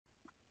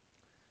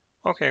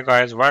Okay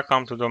guys,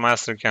 welcome to the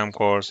Mastercam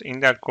course. In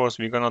that course,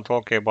 we're gonna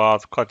talk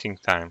about cutting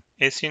time.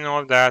 As you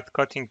know that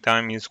cutting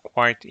time is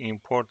quite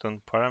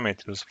important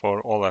parameters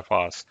for all of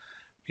us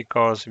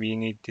because we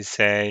need to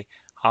say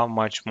how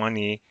much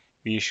money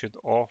we should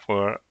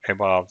offer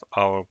about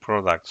our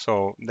product.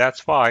 So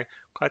that's why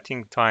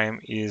cutting time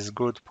is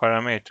good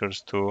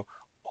parameters to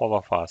all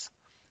of us.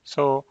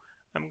 So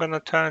I'm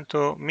gonna turn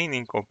to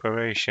meaning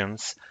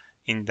operations.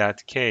 In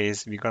that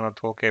case, we're gonna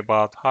talk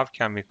about how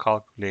can we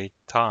calculate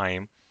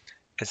time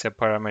as a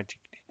parametric.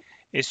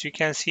 As you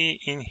can see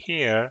in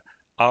here,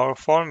 our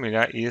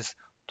formula is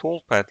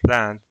toolpath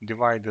length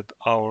divided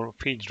our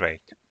feed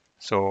rate.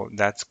 So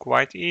that's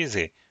quite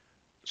easy.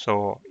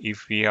 So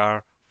if we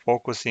are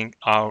focusing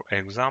our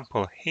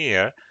example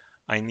here,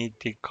 I need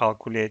to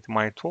calculate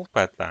my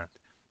toolpath length.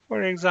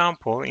 For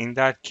example, in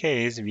that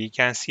case, we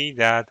can see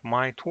that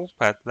my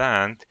toolpath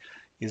length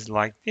is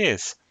like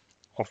this.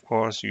 Of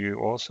course, you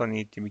also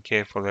need to be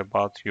careful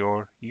about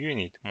your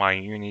unit. My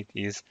unit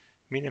is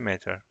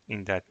millimeter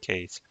in that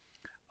case.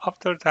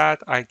 After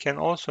that, I can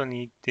also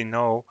need to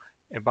know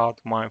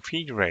about my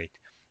feed rate.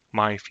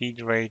 My feed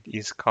rate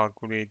is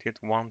calculated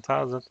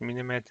 1000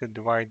 millimeter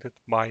divided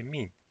by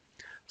mean.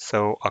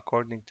 So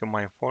according to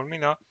my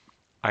formula,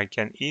 I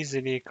can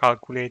easily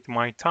calculate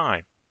my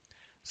time.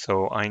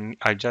 So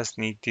I just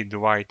need to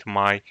divide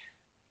my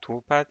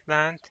toolpath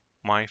length,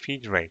 my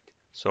feed rate.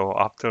 So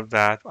after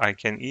that, I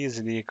can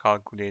easily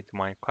calculate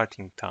my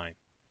cutting time.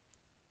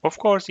 Of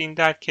course, in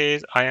that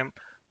case, I am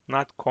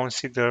not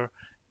consider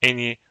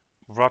any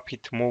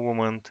rapid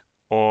movement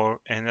or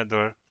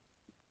another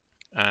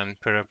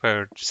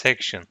prepared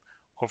section.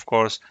 Of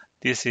course,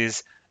 this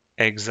is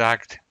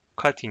exact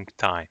cutting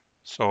time.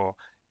 So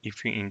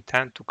if you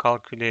intend to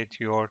calculate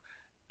your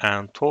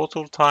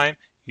total time,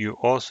 you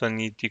also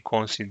need to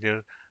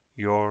consider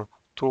your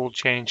tool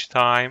change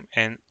time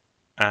and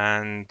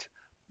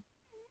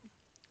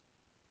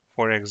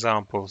for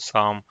example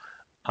some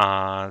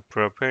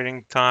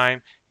preparing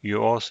time.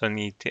 You also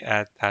need to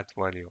add that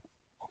value.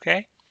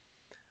 Okay.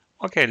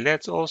 Okay,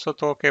 let's also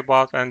talk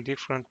about a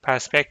different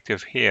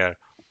perspective here.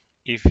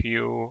 If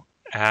you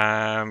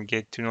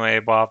get to know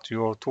about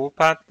your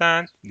toolpath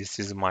length, this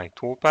is my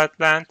toolpath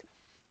length.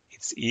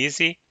 It's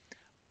easy.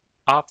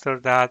 After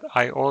that,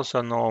 I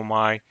also know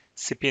my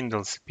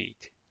spindle speed.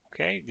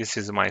 Okay, this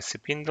is my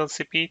spindle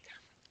speed,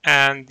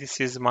 and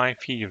this is my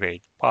feed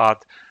rate.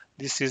 But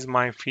this is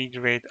my feed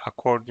rate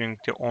according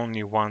to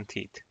only one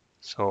teeth.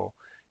 So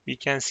we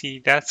can see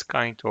that's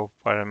kind of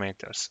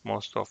parameters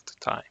most of the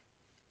time.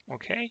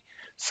 Okay,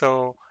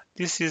 so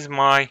this is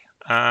my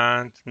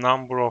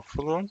number of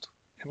fluent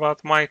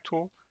about my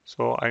tool.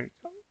 So I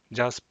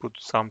just put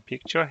some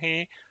picture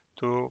here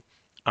to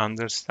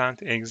understand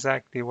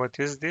exactly what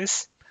is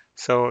this.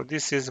 So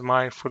this is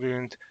my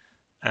fluent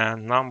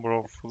and number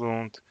of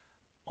fluent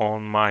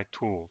on my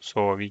tool.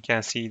 So we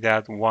can see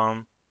that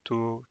 1,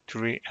 2,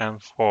 3,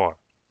 and 4.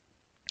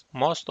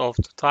 Most of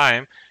the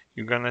time,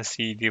 you're gonna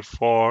see the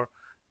 4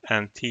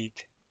 and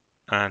teeth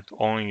and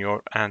on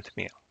your ant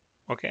mill.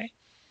 Okay.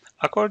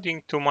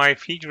 According to my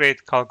feed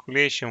rate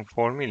calculation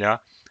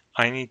formula,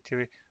 I need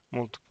to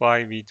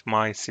multiply with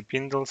my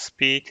spindle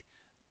speed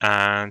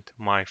and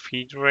my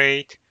feed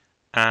rate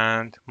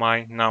and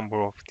my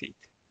number of teeth.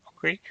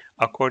 Okay,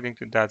 according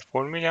to that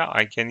formula,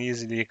 I can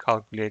easily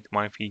calculate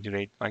my feed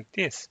rate like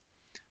this.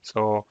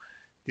 So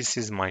this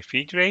is my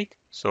feed rate.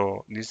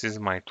 So this is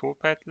my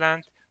toolpath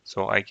length.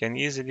 So I can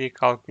easily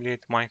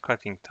calculate my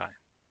cutting time.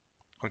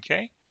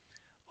 Okay.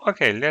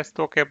 Okay, let's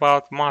talk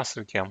about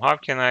Mastercam. How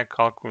can I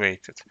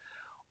calculate it?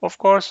 Of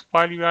course,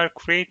 while you are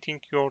creating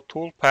your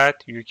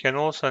toolpath, you can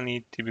also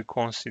need to be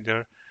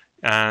consider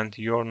and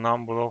your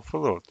number of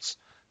fluids.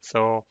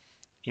 So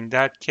in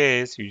that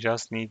case, you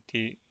just need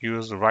to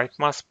use the right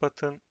mouse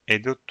button,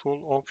 edit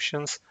tool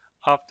options.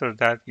 After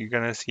that, you're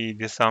gonna see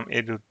the some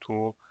edit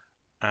tool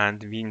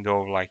and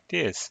window like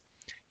this.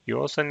 You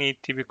also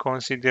need to be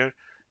consider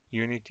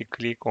you need to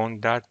click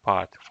on that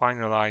part,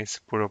 finalize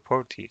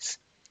properties.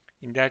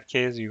 In that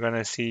case, you're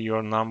gonna see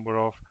your number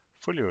of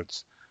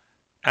fluids.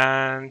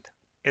 And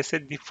as a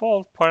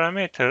default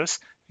parameters,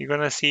 you're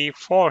gonna see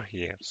 4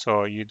 here.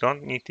 So you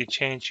don't need to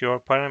change your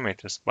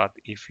parameters. But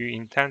if you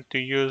intend to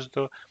use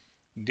the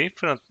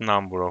different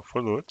number of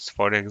fluids,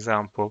 for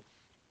example,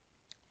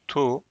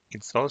 2,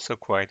 it's also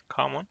quite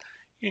common,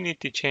 you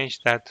need to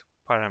change that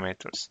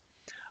parameters.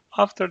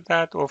 After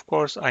that, of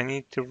course, I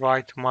need to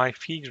write my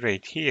feed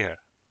rate here.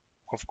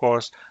 Of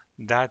course,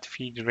 that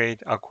feed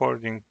rate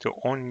according to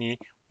only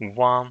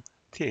one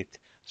teeth.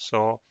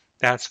 So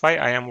that's why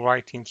I am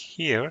writing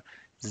here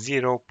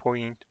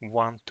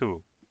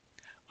 0.12.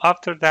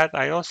 After that,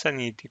 I also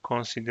need to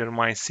consider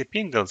my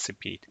spindle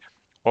speed.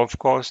 Of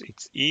course,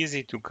 it's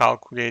easy to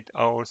calculate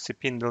our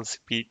spindle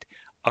speed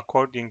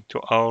according to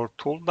our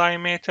tool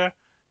diameter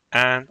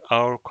and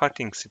our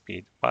cutting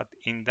speed. But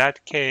in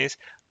that case,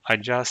 I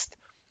just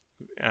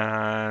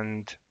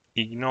and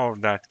ignore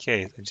that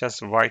case. I'm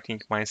just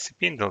writing my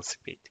spindle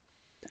speed.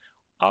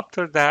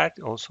 After that,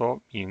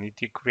 also you need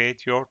to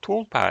create your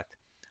toolpath.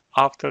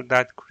 After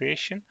that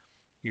creation,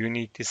 you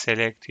need to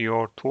select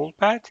your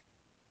toolpath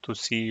to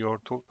see your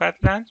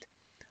toolpath length.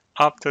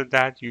 After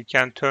that, you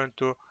can turn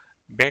to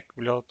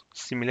backplot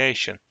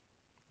simulation,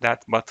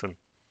 that button.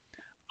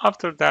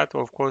 After that,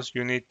 of course,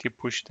 you need to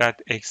push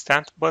that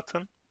extend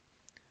button.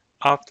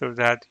 After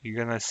that,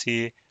 you're gonna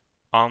see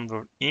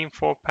under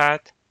info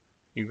path,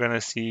 you're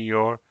gonna see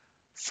your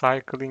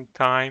cycling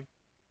time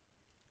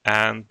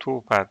and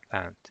toolpath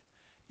length.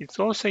 It's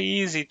also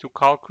easy to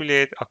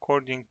calculate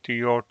according to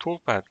your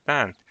toolpath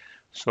length.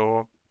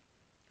 So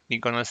we're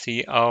gonna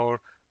see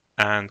our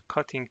and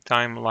cutting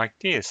time like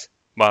this,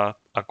 but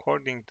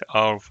according to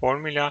our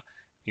formula,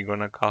 we're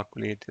gonna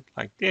calculate it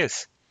like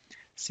this,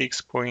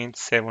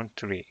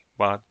 6.73.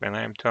 But when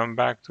I turn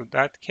back to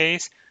that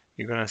case,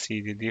 you're gonna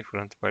see the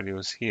different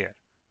values here.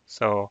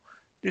 So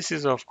this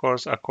is of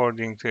course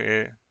according to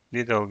a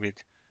little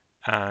bit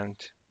and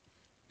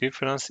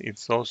difference.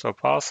 It's also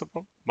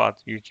possible,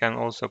 but you can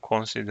also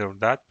consider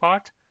that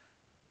part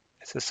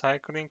as a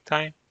cycling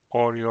time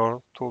or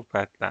your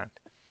toolpath length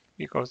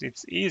because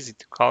it's easy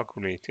to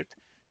calculate it.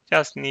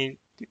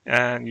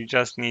 You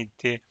just need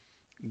to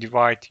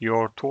divide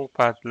your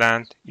toolpath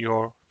length,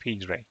 your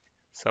feed rate.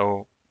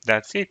 So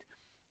that's it.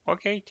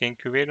 Okay,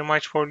 thank you very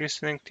much for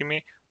listening to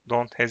me.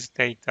 Don't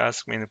hesitate to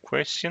ask me any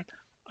question.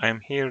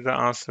 I'm here to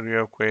answer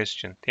your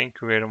question.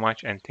 Thank you very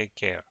much and take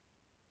care.